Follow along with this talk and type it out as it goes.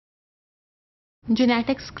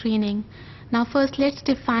Genetic screening. Now first let's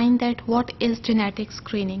define that what is genetic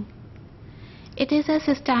screening. It is a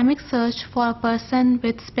systemic search for a person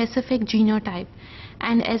with specific genotype,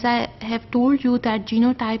 and as I have told you that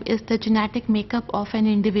genotype is the genetic makeup of an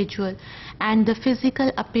individual and the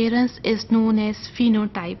physical appearance is known as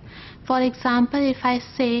phenotype. For example, if I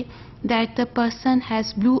say that the person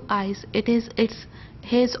has blue eyes, it's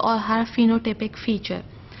his or her phenotypic feature.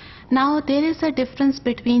 Now there is a difference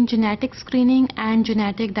between genetic screening and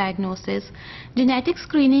genetic diagnosis. Genetic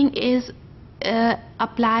screening is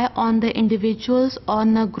apply on the individuals,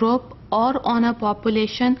 on a group or on a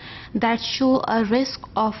population that show a risk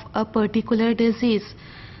of a particular disease.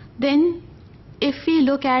 Then if we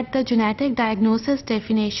look at the genetic diagnosis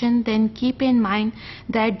definition, then keep in mind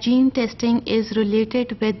that gene testing is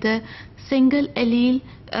related with the single allele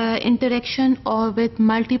interaction or with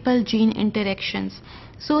multiple gene interactions.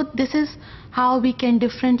 So this is how we can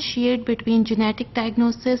differentiate between genetic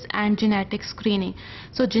diagnosis and genetic screening.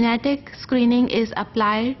 So genetic screening is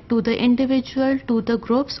applied to the individual, to the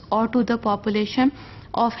groups or to the population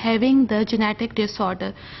of having the genetic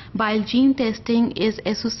disorder, while gene testing is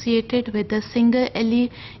associated with the single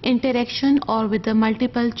allele interaction or with the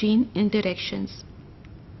multiple gene interactions.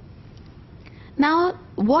 Now,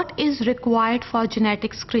 what is required for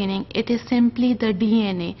genetic screening? It is simply the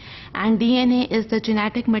DNA, and DNA is the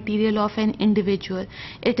genetic material of an individual.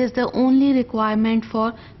 It is the only requirement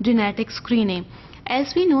for genetic screening.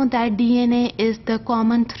 As we know that DNA is the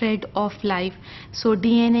common thread of life, so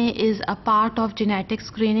DNA is a part of genetic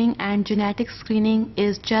screening, and genetic screening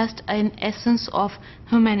is just an essence of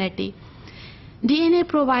humanity. DNA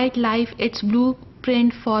provides life its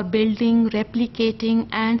blueprint for building, replicating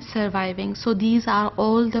and surviving. So these are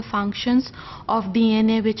all the functions of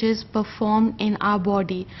DNA which is performed in our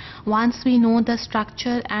body. Once we know the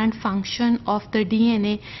structure and function of the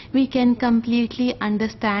DNA, we can completely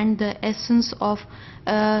understand the essence of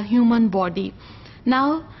a human body.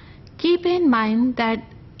 Now keep in mind that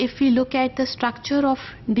if we look at the structure of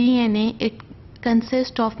DNA, it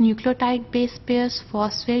consists of nucleotide base pairs,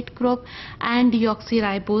 phosphate group and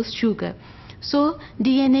deoxyribose sugar. So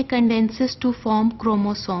DNA condenses to form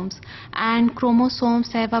chromosomes, and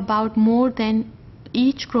chromosomes have about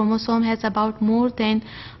each chromosome has about more than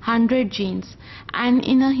 100 genes, and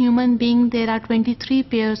in a human being there are 23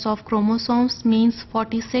 pairs of chromosomes, means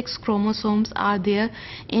 46 chromosomes are there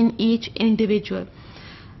in each individual.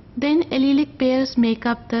 Then allelic pairs make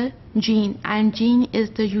up the gene, and gene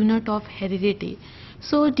is the unit of heredity.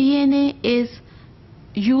 So DNA is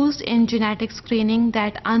used in genetic screening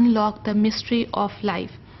that unlock the mystery of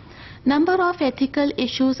life. Number of ethical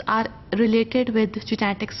issues are related with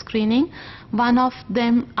genetic screening. One of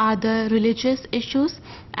them are the religious issues,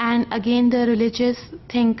 and again the religious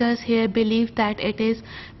thinkers here believe that it is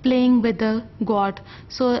playing with the God.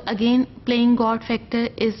 So again playing God factor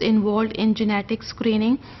is involved in genetic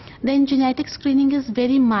screening. Then genetic screening is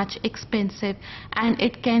very much expensive, and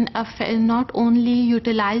it can not only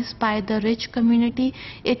utilized by the rich community,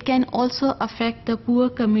 it can also affect the poor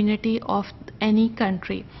community of any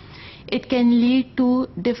country. It can lead to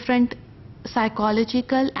different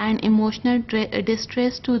psychological and emotional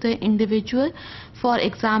distress to the individual. For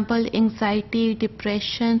example, anxiety,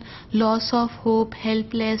 depression, loss of hope,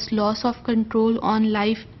 helpless, loss of control on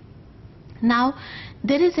life. Now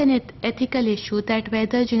there is an ethical issue that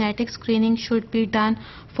whether genetic screening should be done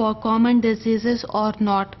for common diseases or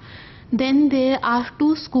not. Then there are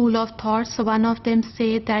two schools of thoughts. One of them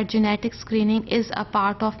say that genetic screening is a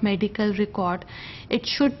part of medical record. It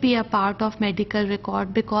should be a part of medical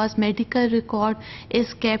record because medical record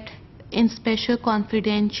is kept in special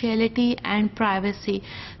confidentiality and privacy.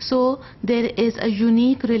 So there is a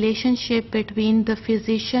unique relationship between the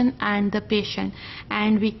physician and the patient,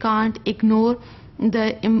 and we can't ignore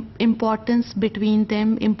the importance between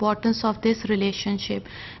them, importance of this relationship.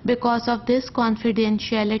 Because of this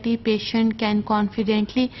confidentiality, patient can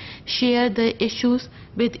confidently share the issues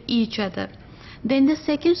with each other. Then the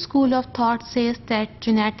second school of thought says that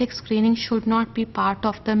genetic screening should not be part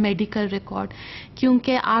of the medical record,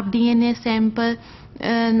 क्योंकि आप DNA sample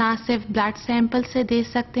ना सिर्फ blood sample से दे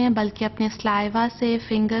सकते हैं बल्कि अपने saliva से,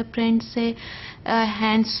 फिंगरप्रिंट से,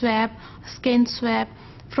 hand swap, skin swap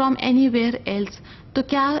from anywhere else. तो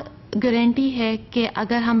क्या गारंटी है कि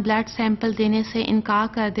अगर हम ब्लड सैंपल देने से इनकार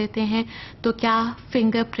कर देते हैं तो क्या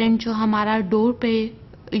फिंगरप्रिंट जो हमारा डोर पे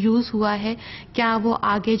यूज़ हुआ है क्या वो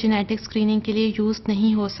आगे जेनेटिक स्क्रीनिंग के लिए यूज़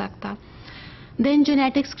नहीं हो सकता. Then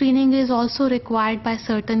genetic screening is also required by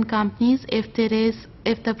certain companies if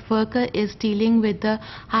the worker is dealing with the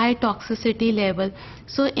high toxicity level.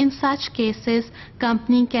 So in such cases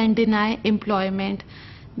company can deny employment.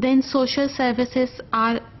 Then social services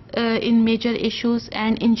are in major issues,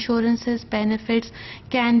 and insurances benefits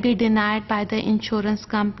can be denied by the insurance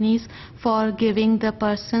companies for giving the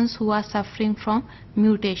persons who are suffering from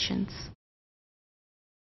mutations.